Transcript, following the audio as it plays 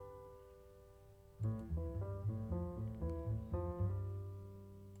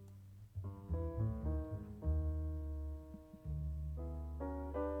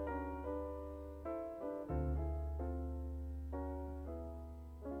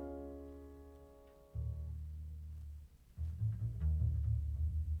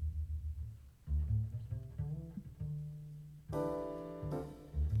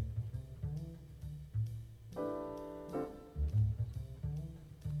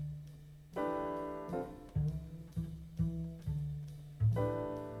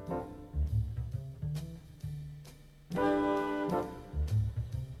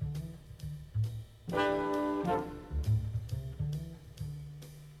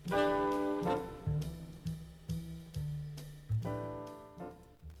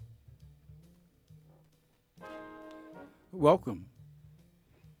Welcome.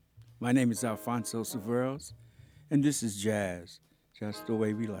 My name is Alfonso Severos, and this is Jazz, just the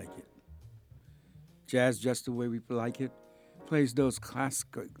way we like it. Jazz, just the way we like it, plays those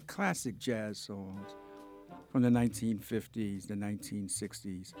classic jazz songs from the 1950s, the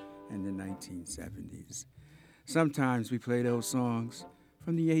 1960s, and the 1970s. Sometimes we play those songs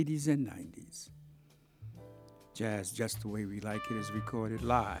from the 80s and 90s. Jazz, just the way we like it, is recorded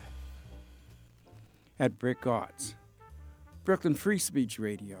live at Brick Arts, Brooklyn Free Speech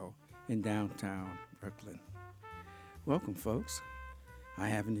Radio in downtown Brooklyn. Welcome, folks. I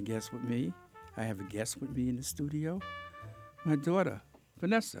have a guest with me. I have a guest with me in the studio, my daughter,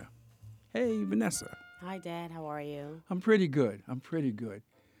 Vanessa. Hey, Vanessa. Hi, Dad. How are you? I'm pretty good.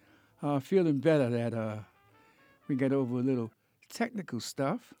 Feeling better that we got over a little technical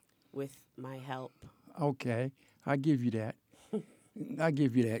stuff. With my help. Okay, I give you that. I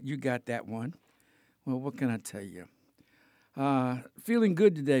give you that. You got that one. Well, what can I tell you? Feeling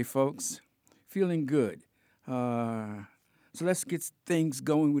good today, folks. Feeling good. So let's get things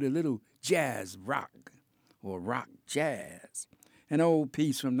going with a little jazz rock or rock jazz. An old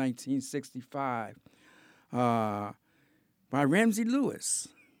piece from 1965 by Ramsey Lewis,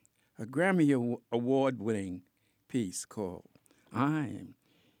 a Grammy Award-winning piece called I'm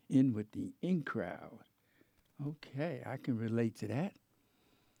In With the In Crowd. Okay, I can relate to that.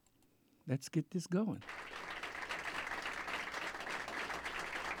 Let's get this going.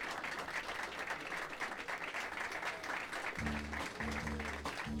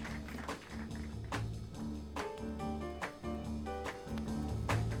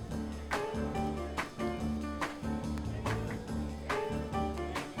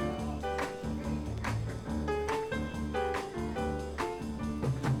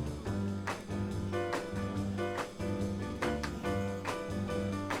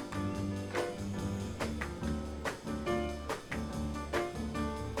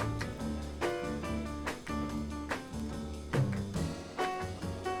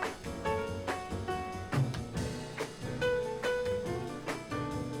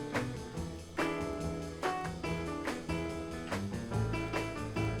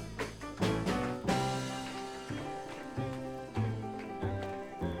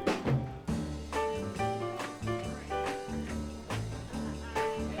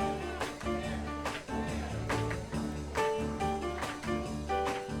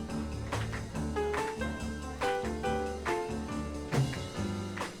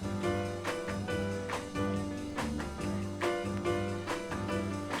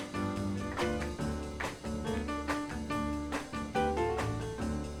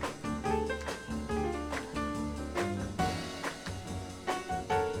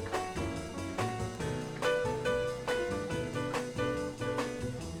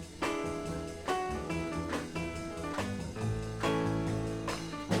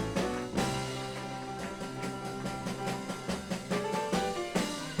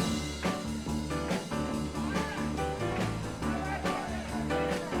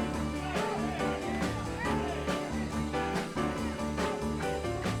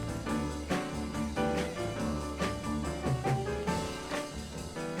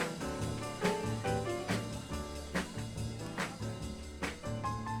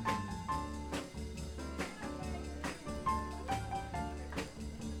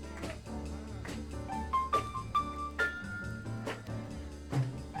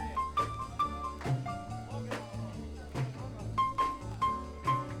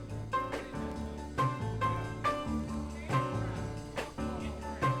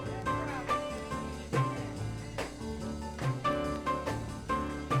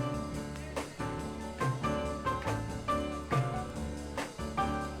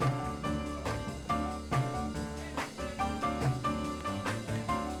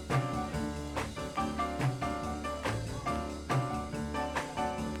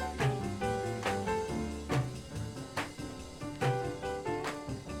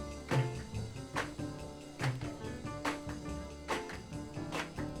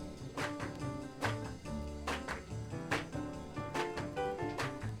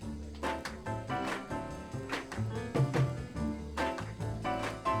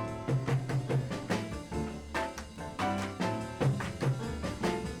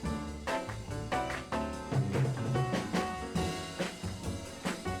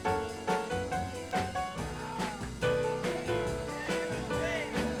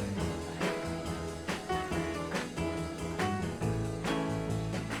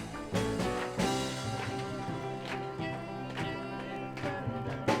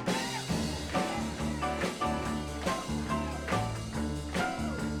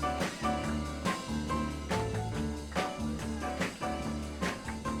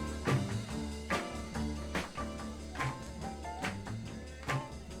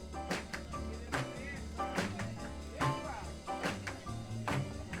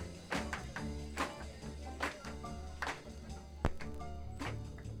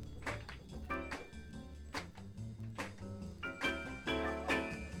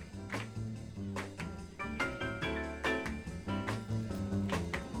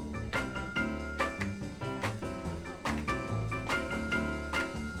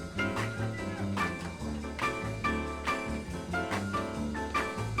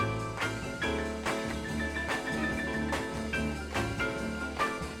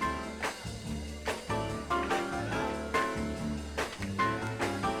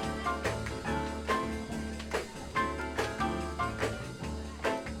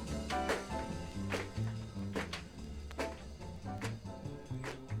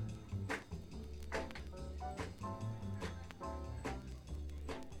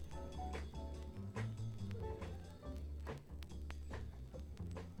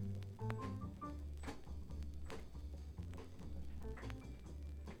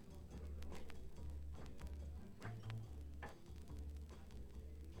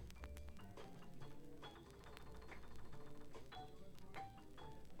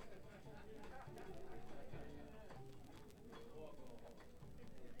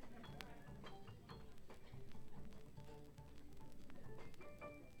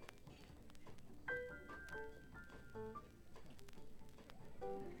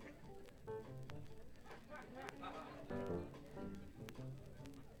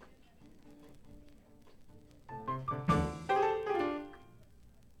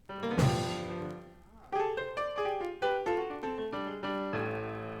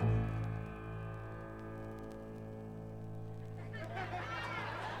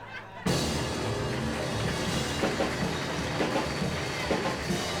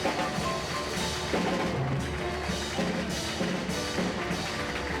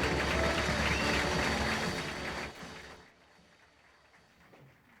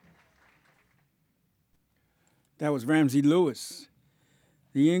 That was Ramsey Lewis,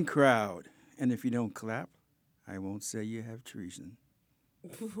 the in crowd. And if you don't clap, I won't say you have treason.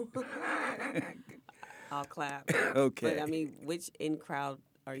 I'll clap. Okay. But I mean, which in crowd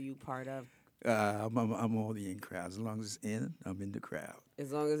are you part of? I'm all the in crowd. As long as it's in, I'm in the crowd.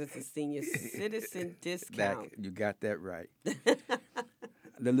 As long as it's a senior citizen discount. You got that right.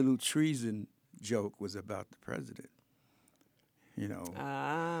 The little treason joke was about the president. You know,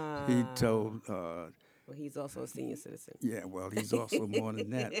 he told. Well, he's also a senior citizen. Yeah, well, he's also more than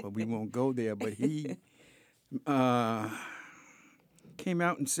that, but we won't go there. But he came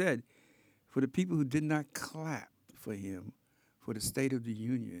out and said, for the people who did not clap for him for the State of the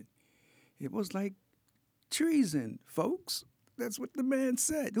Union, it was like treason, folks. That's what the man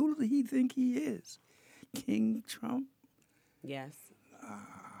said. Who does he think he is? King Trump? Yes.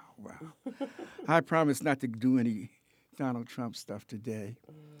 Wow. I promise not to do any Donald Trump stuff today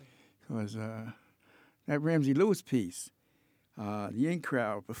because that Ramsey Lewis piece, the in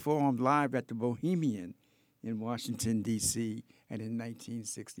crowd, performed live at the Bohemian in Washington, D.C., and in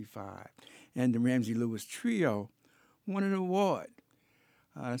 1965. And the Ramsey Lewis Trio won an award.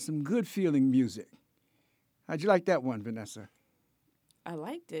 Some good feeling music. How'd you like that one, Vanessa? I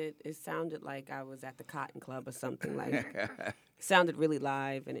liked it. It sounded like I was at the Cotton Club or something. Like it sounded really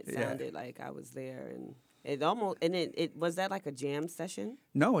live, and it sounded like I was there. And it almost it was that like a jam session?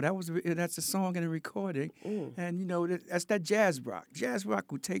 No, that's a song and a recording, and you know that's that jazz rock. Jazz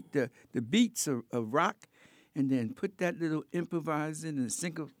rock will take the beats of rock, and then put that little improvising and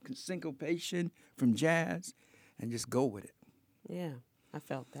syncopation from jazz, and just go with it. Yeah, I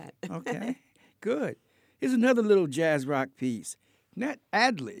felt that. Okay, good. Here's another little jazz rock piece. Nat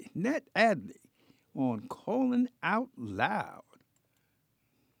Adley on Calling Out Loud.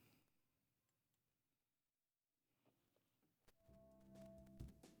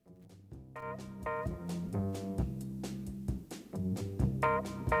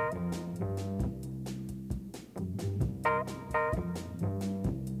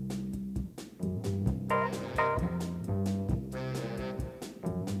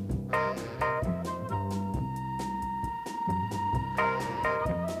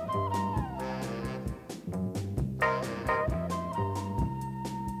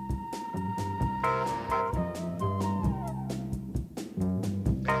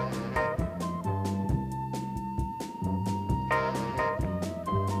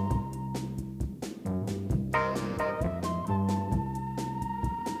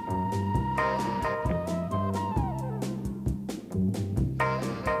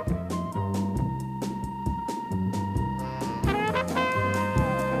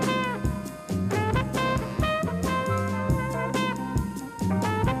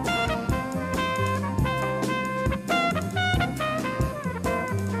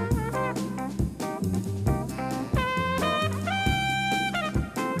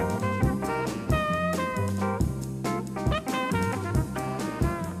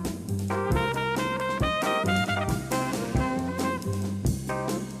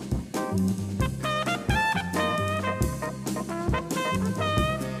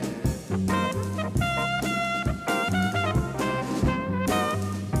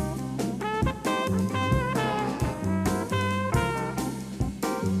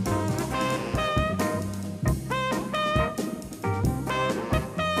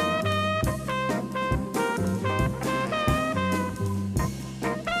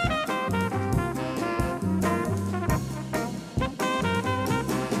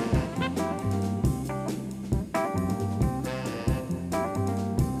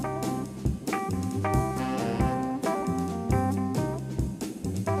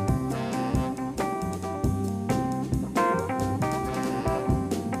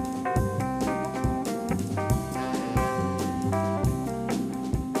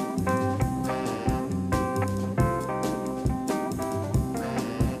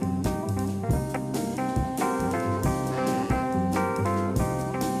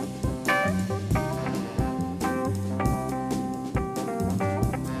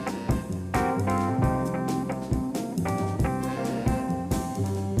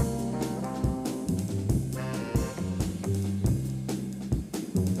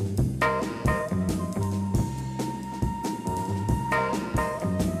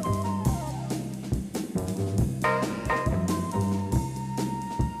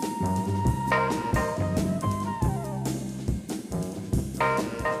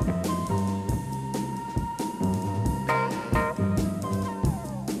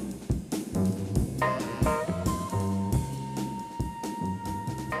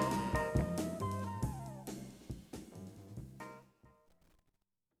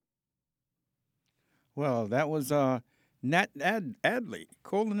 Well, that was Nat Adley,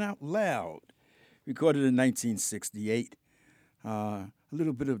 Calling Out Loud, recorded in 1968. A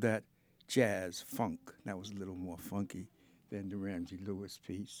little bit of that jazz funk. That was a little more funky than the Ramsey Lewis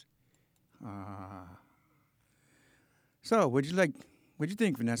piece. So, what'd you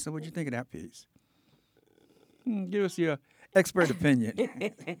think, Vanessa? What'd you think of that piece? Give us your expert opinion.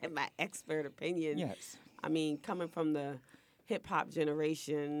 My expert opinion. Yes. I mean, coming from the hip hop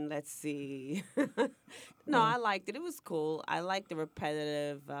generation, let's see. No, I liked it. It was cool. I liked the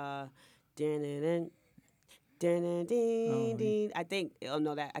repetitive din din din din din. I think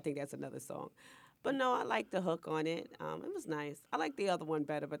I think that's another song. But no, I liked the hook on it. It was nice. I liked the other one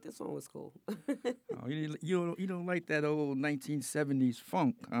better, but this one was cool. Oh, you don't like that old 1970s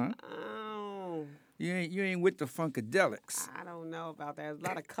funk, huh? Oh, You ain't with the funkadelics. I don't know about that. There's a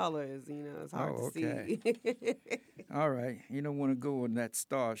lot of colors, it's hard Oh, to see. All right. You don't want to go on that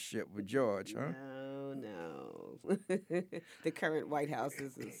starship with George, huh? No. The current White House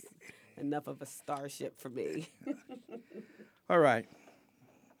is enough of a starship for me. All right.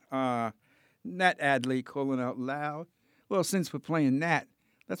 Nat Adley, Calling Out Loud. Well, since we're playing Nat,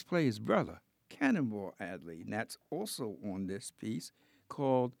 let's play his brother, Cannonball Adley. Nat's also on this piece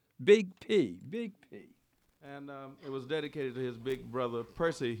called Big P. Big P. And it was dedicated to his big brother,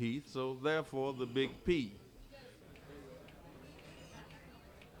 Percy Heath, so therefore the Big P.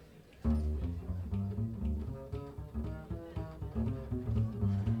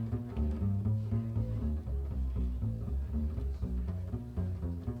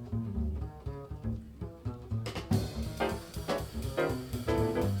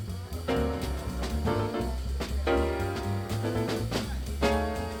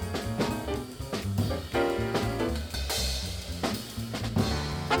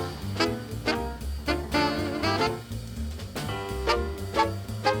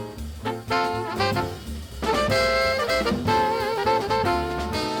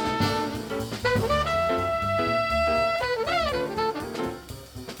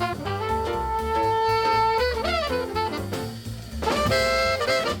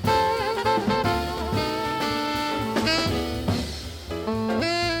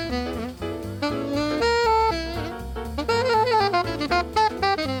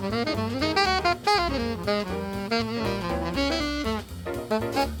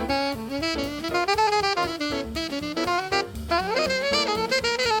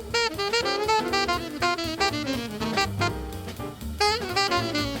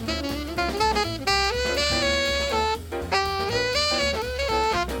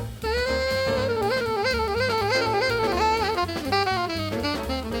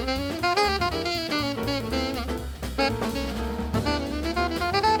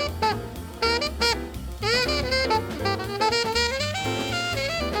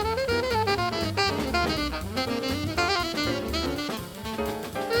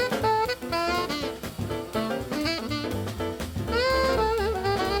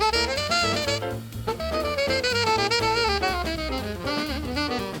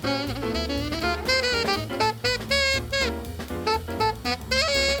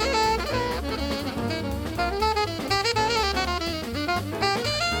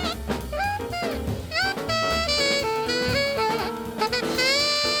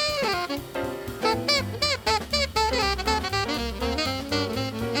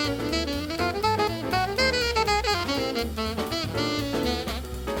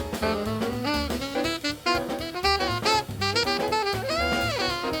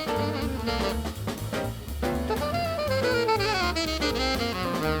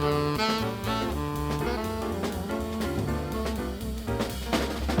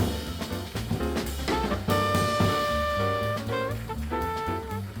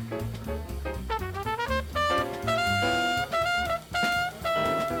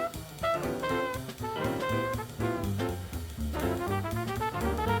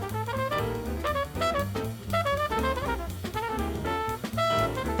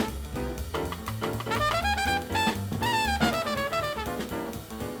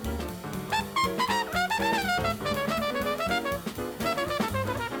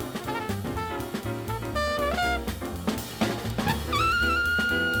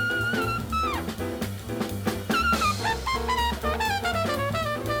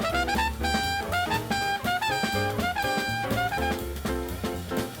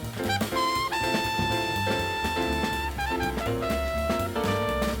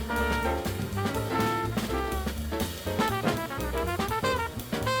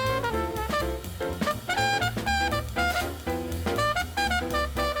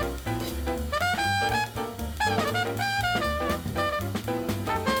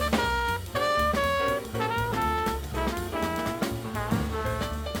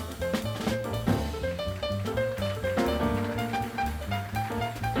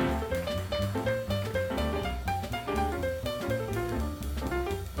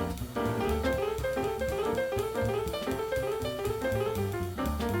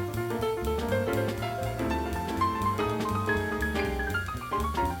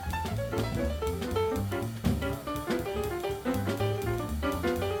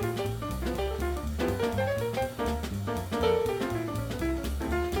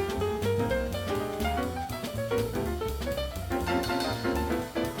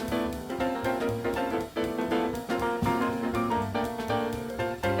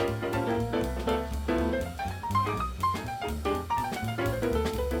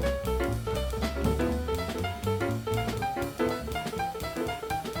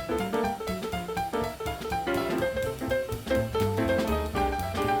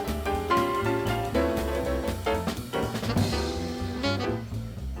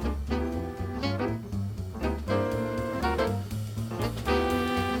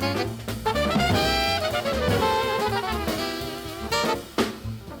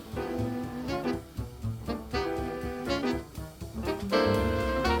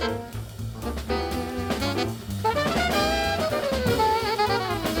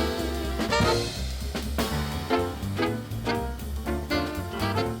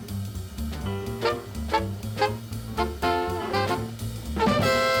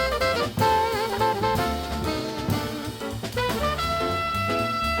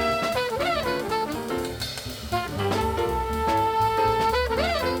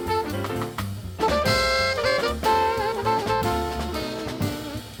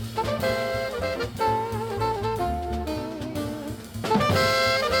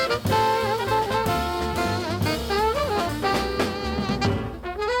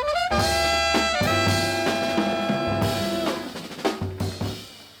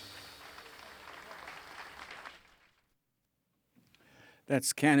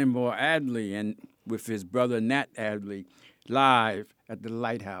 That's Cannonball Adderley and with his brother Nat Adderley live at the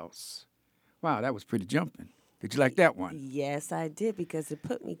Lighthouse. Wow, that was pretty jumping. Did you like that one? Yes, I did, because it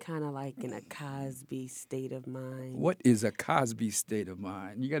put me kind of like in a Cosby state of mind. What is a Cosby state of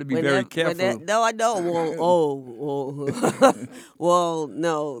mind? You got to be very careful. No, I know. Well,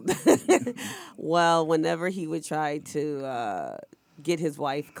 no. Well, whenever he would try to get his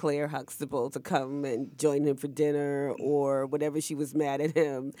wife, Claire Huxtable, to come and join him for dinner, or whenever she was mad at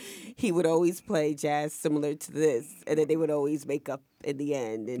him, he would always play jazz similar to this, and then they would always make up in the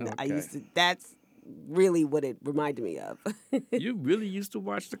end. And that's really what it reminded me of. You really used to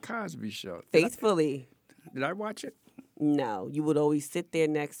watch the Cosby Show. Faithfully. Did I watch it? No, you would always sit there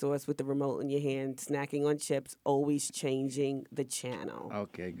next to us with the remote in your hand, snacking on chips, always changing the channel.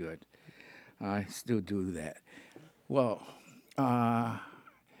 Okay, good. I still do that. Well,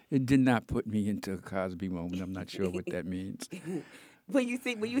 it did not put me into a Cosby moment. I'm not sure what that means. When you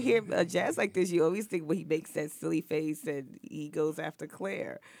hear jazz like this, you always think when he makes that silly face and he goes after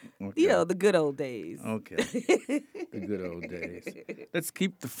Claire. Okay. You know, the good old days. Okay. The good old days. Let's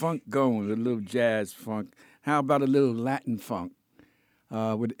keep the funk going, a little jazz funk. How about a little Latin funk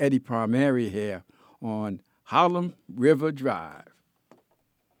with Eddie Palmieri here on Harlem River Drive.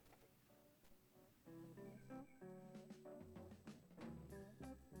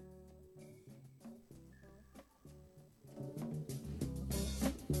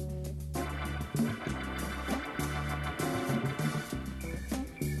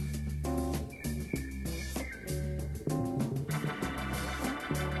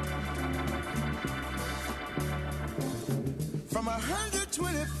 From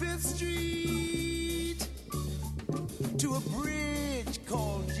 125th Street to a bridge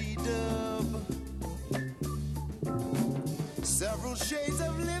called G-Dub, several shades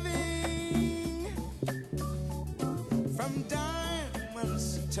of living, from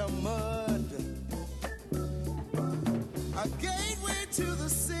diamonds to mud, a gateway to the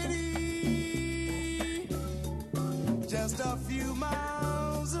city, just a few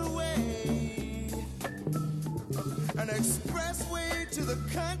miles away, an expressway to the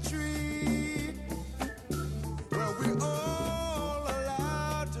country where we all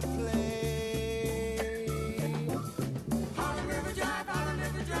allowed to play. Harlem River Drive, Harlem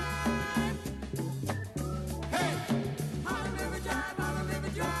River Drive. Hey! Harlem River Drive, Harlem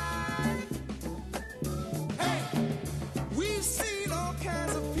River Drive. Hey! We've seen all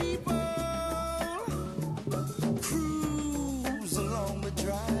kinds of people cruise along the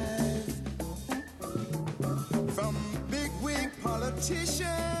drive, from big-wig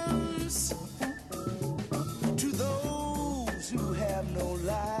politicians to those who have no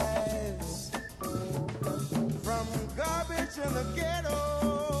lives, from garbage in the ghettos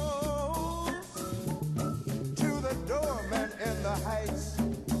to the doorman in the heights,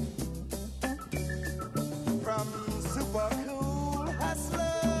 from super cool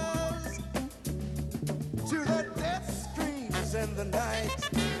hustlers to the death screams in the night.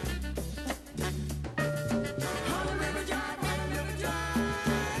 Harlem River Drive, Harlem River Drive.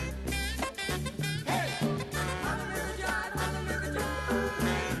 Hey! Harlem River Drive, Harlem River Drive.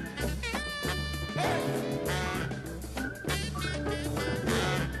 Hey!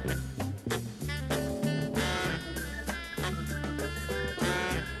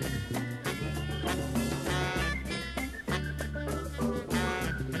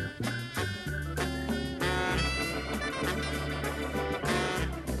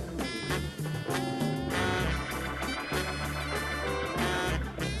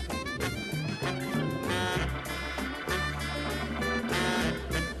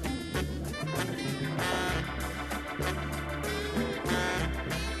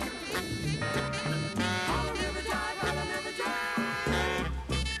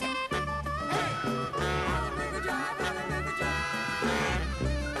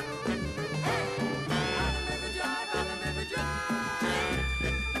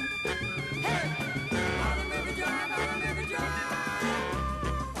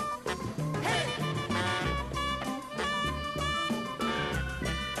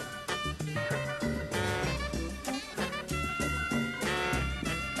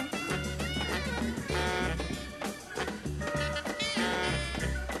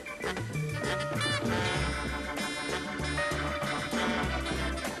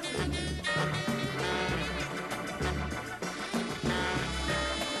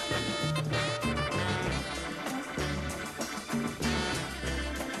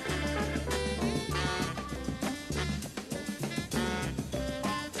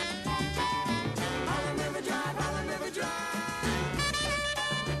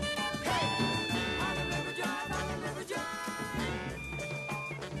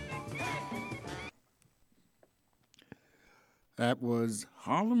 That was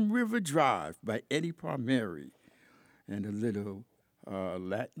Harlem River Drive by Eddie Palmieri and a little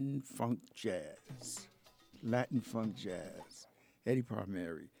Latin funk jazz. Latin funk jazz. Eddie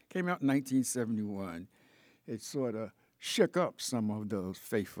Palmieri. Came out in 1971. It sort of shook up some of those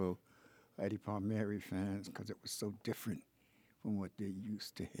faithful Eddie Palmieri fans because it was so different from what they're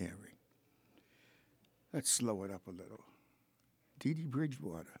used to hearing. Let's slow it up a little. Dee Dee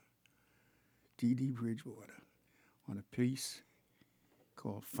Bridgewater. Dee Dee Bridgewater on a piece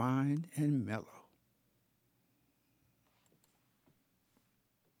called Fine and Mellow.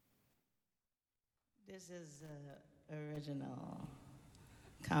 This is an original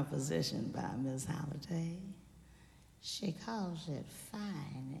composition by Miss Holiday. She calls it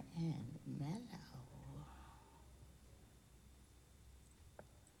Fine and Mellow.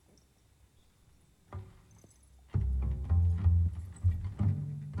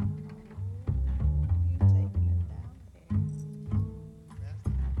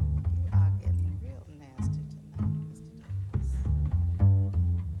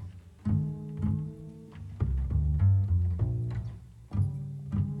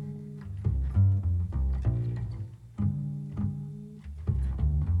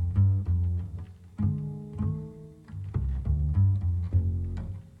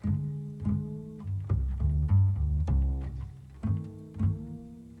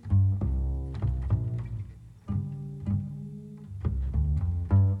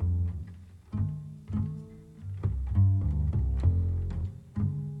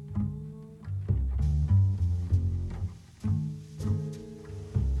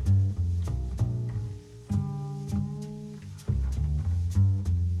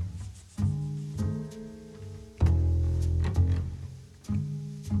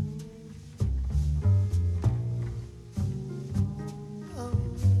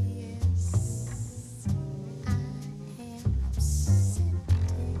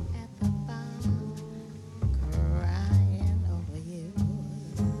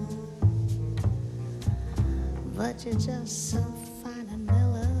 But you're just so fine and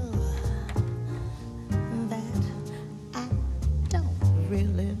mellow that I don't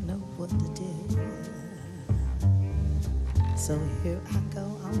really know what to do. So here I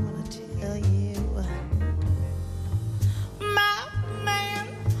go, I'm gonna tell you. My man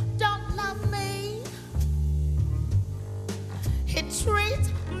don't love me. He treats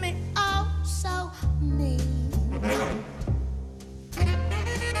me oh so mean.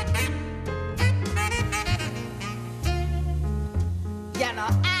 You know,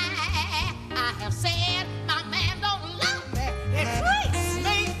 I have said my man don't love me. He treats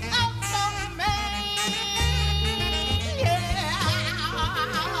me oh so mean. Yeah.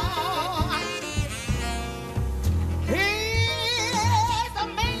 He's the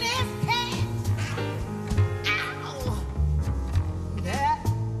meanest cat. Ow. That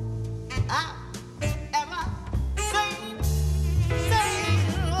I've ever seen.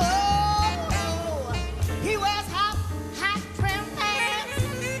 Oh, he wears hot trim pants.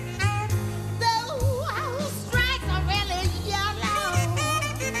 Though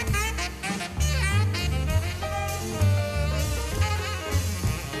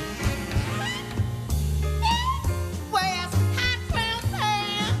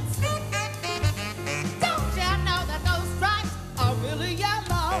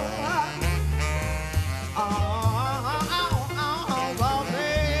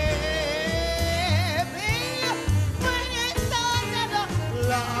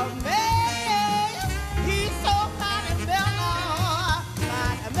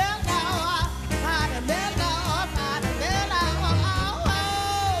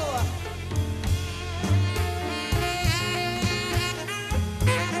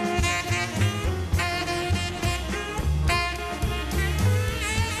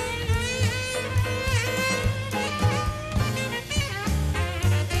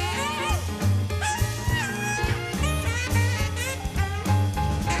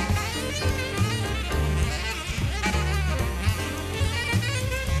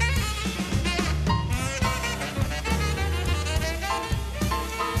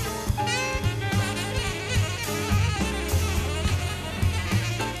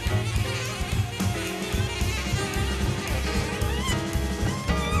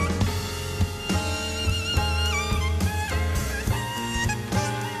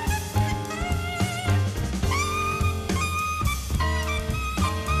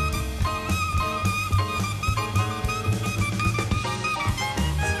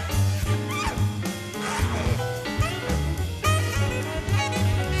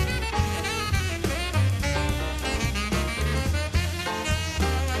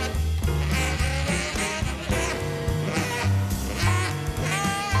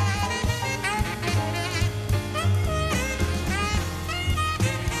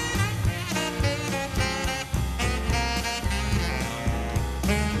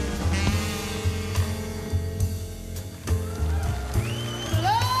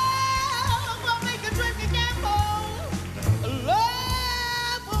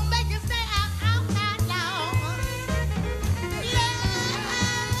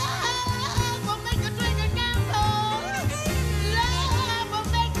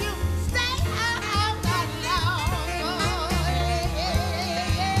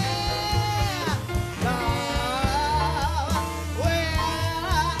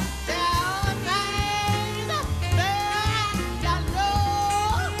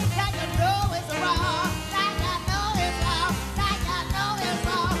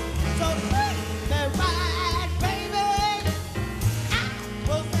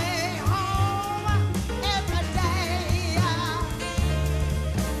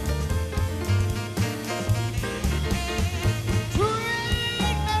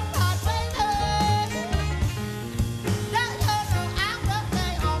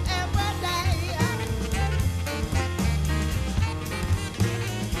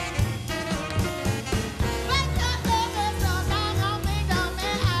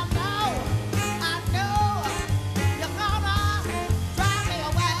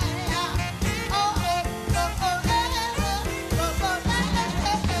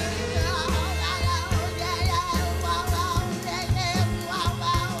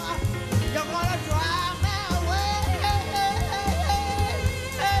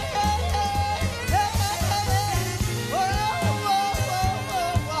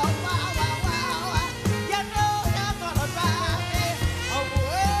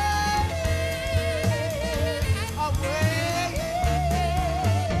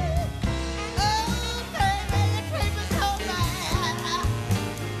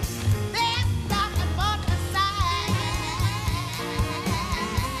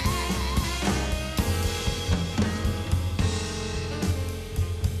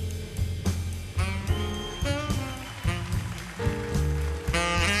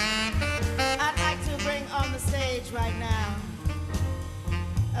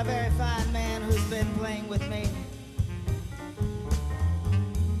with me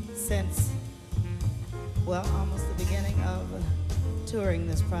since, well, almost the beginning of touring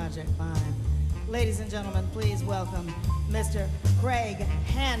this project line. Ladies and gentlemen, please welcome Mr. Craig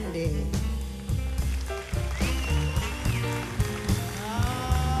Handy.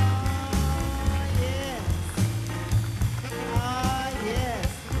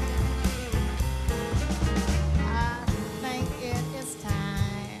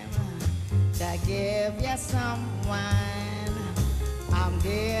 Give you some wine. I'm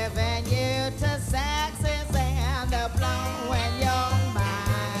giving you to sexes and the blowing your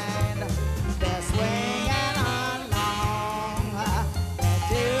mind. They're swinging along, they're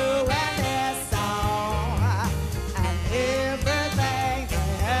doing this song, and everything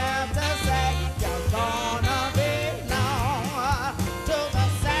they have to say, you're gonna belong to the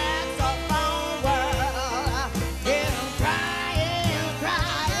saxophone world. Get 'em crying,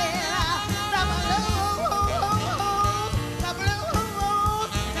 crying. The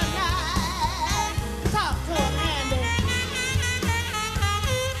blues tonight.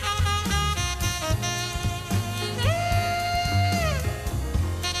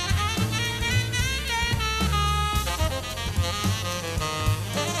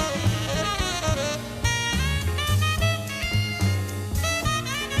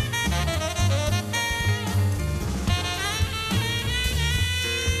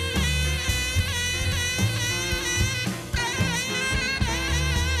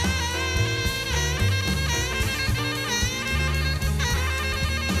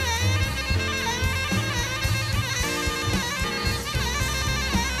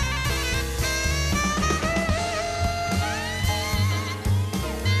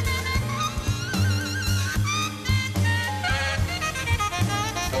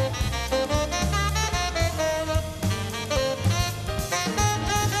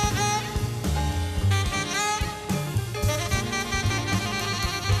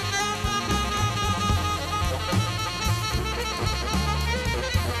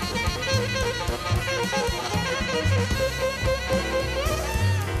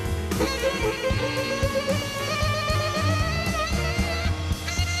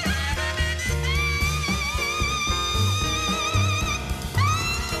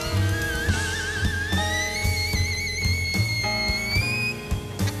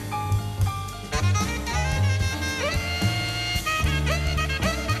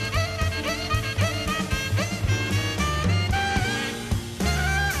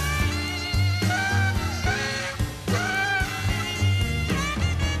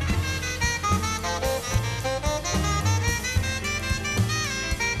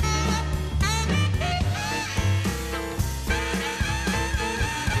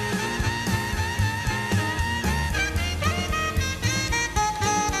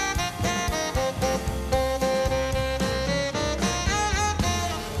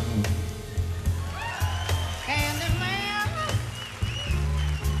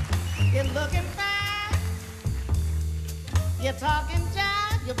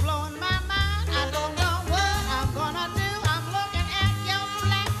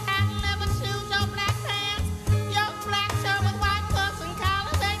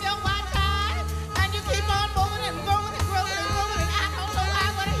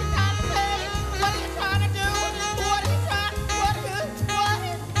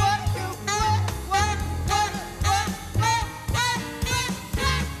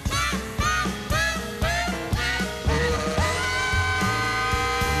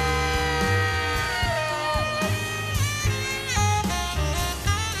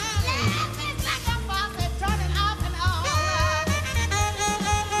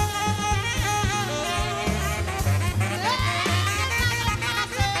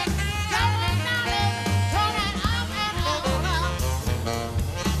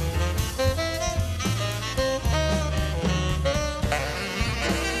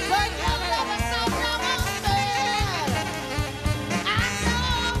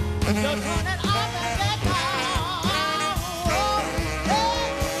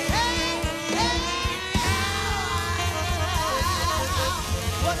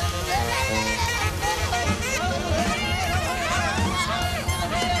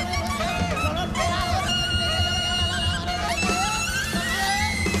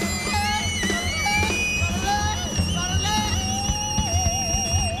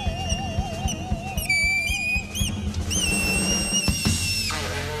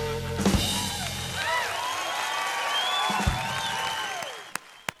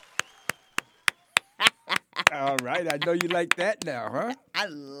 All right, I know you like that now, huh? I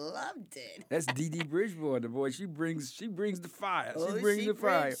loved it. That's Dee Dee Bridgewater, boy. She brings the fire. Oh, She brings the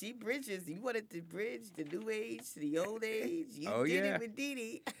fire. She bridges. You wanted to bridge the new age to the old age. You Oh, did yeah. it with Dee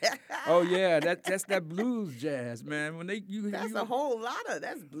Dee. Oh yeah, that's that blues jazz, man. When That's a whole lot of.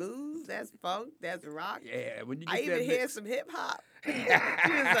 That's blues. That's funk. That's rock. yeah. When you get I even that hear mix. some hip hop. She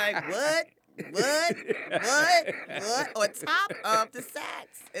was like, "What? What?" On top of the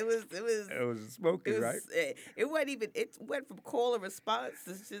sax. It was. It was smoking, right? It wasn't even. It went from call and response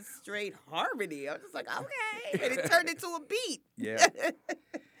to just straight harmony. I was just like, okay, and it turned into a beat. Yeah.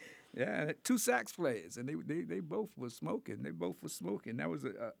 Yeah, two sax players, and they both were smoking. They both were smoking. That was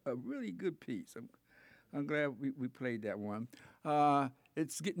a really good piece. I'm glad we played that one.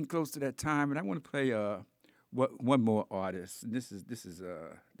 It's getting close to that time, and I want to play one more artist. And this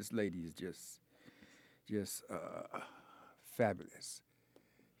lady is just fabulous.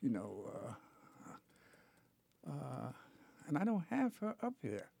 You know, and I don't have her up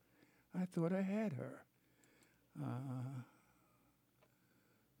here. I thought I had her.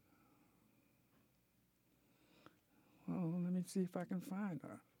 Well, let me see if I can find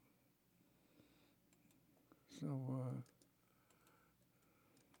her. So,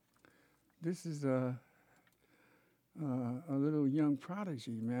 this is a little young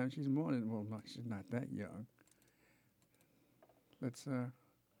prodigy, man. She's more than, well, no, she's not that young. Let's,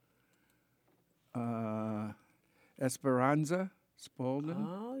 Esperanza Spalding.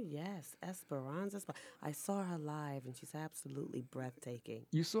 Oh yes, Esperanza. I saw her live, and she's absolutely breathtaking.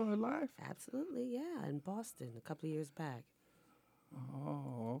 You saw her live? Absolutely, yeah, in Boston a couple of years back.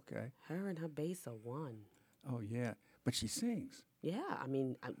 Oh, okay. Her and her bass are one. Oh, yeah. But she sings. Yeah, I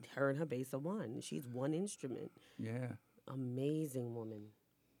mean, her and her bass are one. She's one instrument. Yeah. Amazing woman.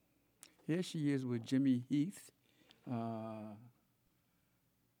 Here she is with Jimmy Heath,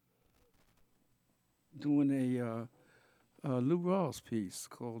 doing a Lou Rawls piece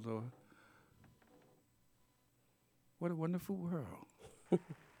called "What a Wonderful World."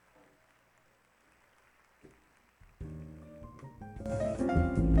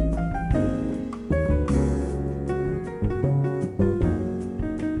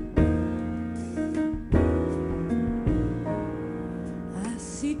 I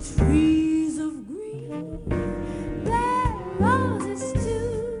see trees of green, black roses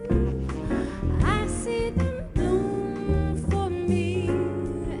too. I see them bloom for me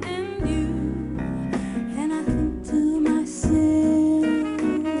and you, and I think to myself,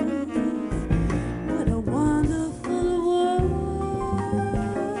 what a wonderful world.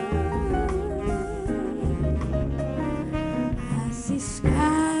 I see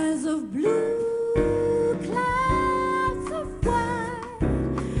skies of blue, clouds of white,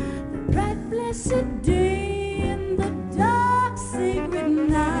 the bright blessed day and the dark sacred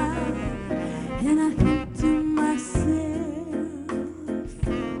night, and I think to myself,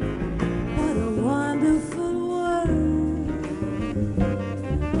 what a wonderful world.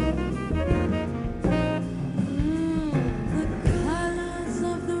 The colors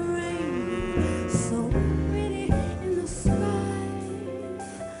of the rain, so pretty in the sky,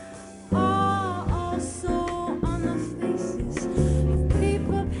 are also on the faces of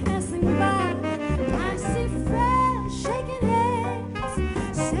people passing by. I see friends shaking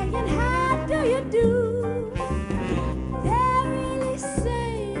hands, saying, how do you do? They're really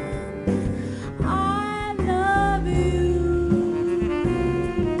saying, I love you.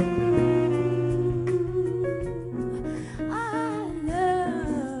 I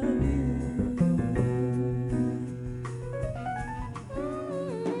love you.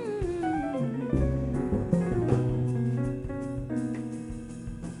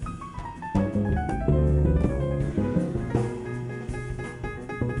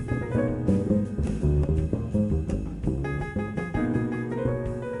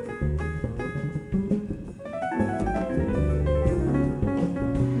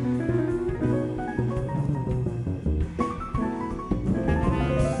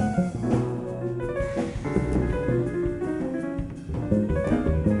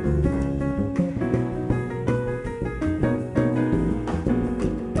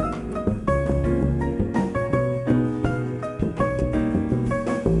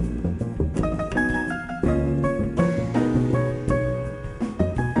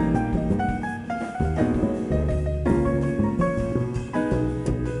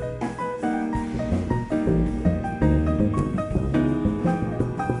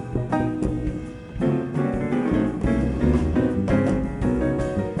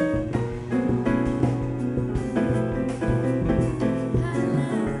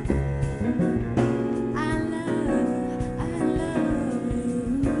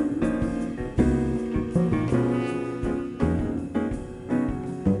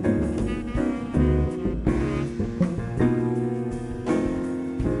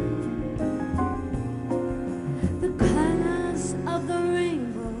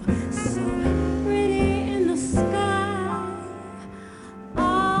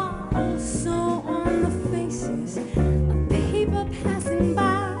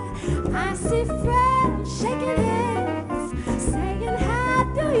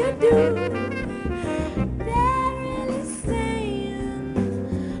 you do. They're really saying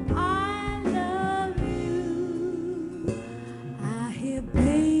I love you. I hear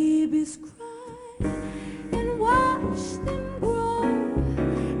babies cry and watch them grow.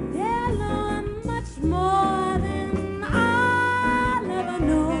 They'll learn much more than I'll ever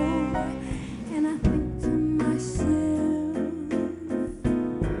know. And I think to myself,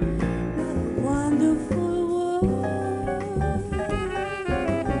 what a wonderful world.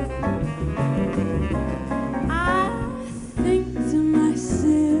 I think to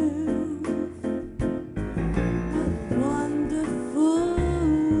myself,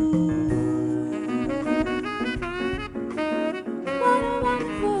 what a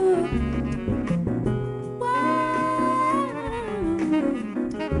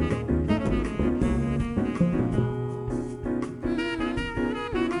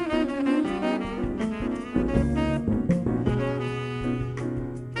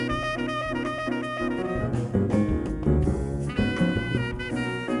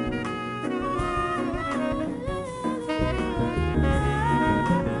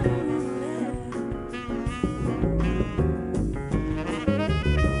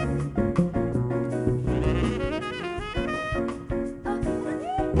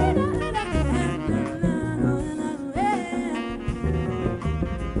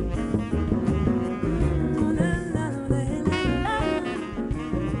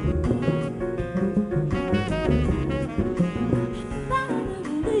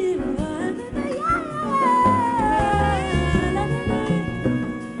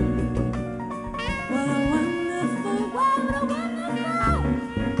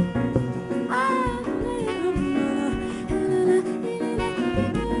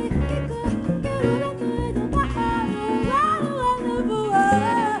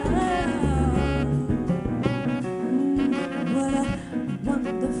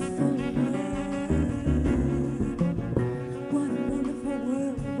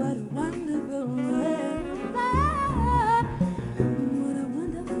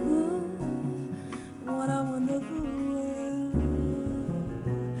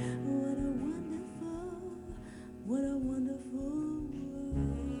What a wonderful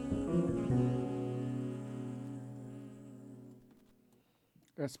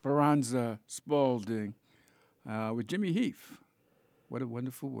Esperanza Spalding with Jimmy Heath. What a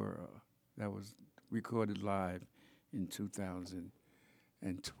Wonderful World. That was recorded live in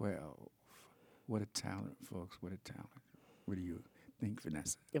 2012. What a talent, folks. What a talent. What do you think,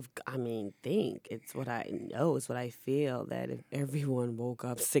 Vanessa? It's what I know, it's what I feel, that if everyone woke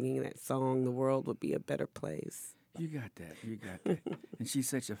up singing that song, the world would be a better place. You got that. You got that. And she's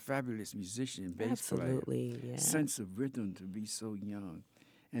such a fabulous musician, bass Absolutely, player. yeah. Sense of rhythm to be so young.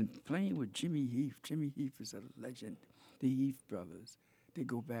 And playing with Jimmy Heath. Jimmy Heath is a legend. The Heath brothers. They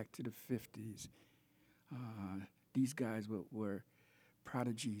go back to the 50s. These guys were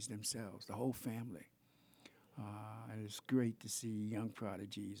prodigies themselves, the whole family. And it's great to see young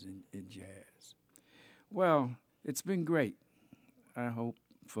prodigies in jazz. Well, it's been great. I hope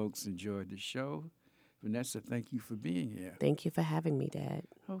folks enjoyed the show. Vanessa, thank you for being here. Thank you for having me, Dad.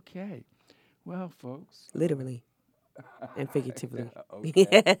 Okay. Well, folks. Literally and figuratively.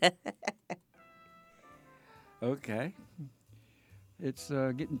 Okay. Okay. It's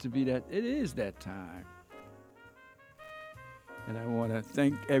getting to be it is that time. And I want to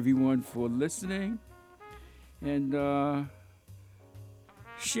thank everyone for listening and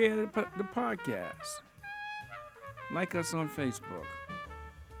share the podcast. Like us on Facebook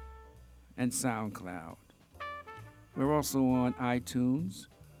and SoundCloud. We're also on iTunes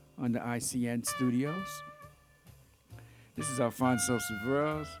under ICN Studios. This is Alfonso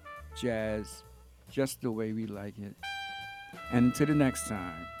Severos, Jazz, just the way we like it. And until the next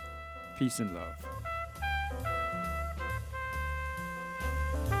time, peace and love.